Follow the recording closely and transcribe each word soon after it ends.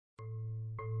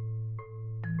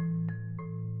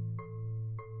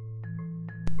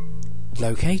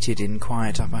Located in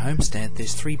quiet Upper Homestead,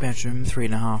 this 3-bedroom,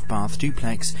 3.5-bath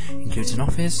duplex includes an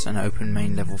office, an open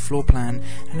main level floor plan,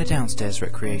 and a downstairs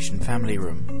recreation family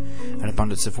room. An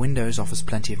abundance of windows offers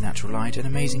plenty of natural light and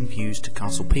amazing views to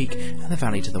Castle Peak and the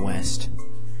valley to the west.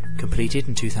 Completed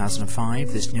in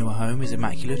 2005, this newer home is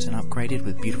immaculate and upgraded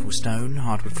with beautiful stone,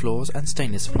 hardwood floors and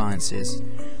stainless appliances.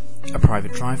 A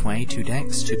private driveway, 2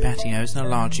 decks, 2 patios and a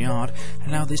large yard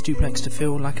allow this duplex to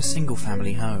feel like a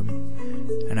single-family home.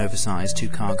 An oversized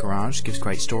 2-car garage gives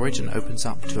great storage and opens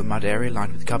up to a mud area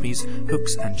lined with cubbies,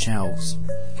 hooks and shelves.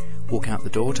 Walk out the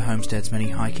door to Homestead's many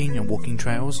hiking and walking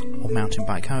trails or mountain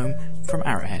bike home from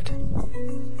Arrowhead.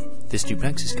 This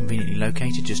duplex is conveniently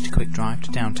located just a quick drive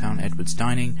to downtown Edwards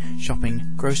dining,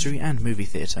 shopping, grocery and movie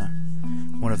theatre.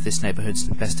 One of this neighbourhood's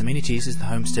best amenities is the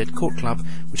Homestead Court Club,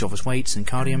 which offers weights and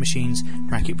cardio machines,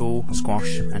 racquetball,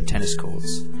 squash and tennis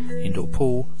courts, indoor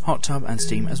pool, hot tub and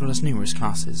steam, as well as numerous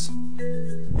classes.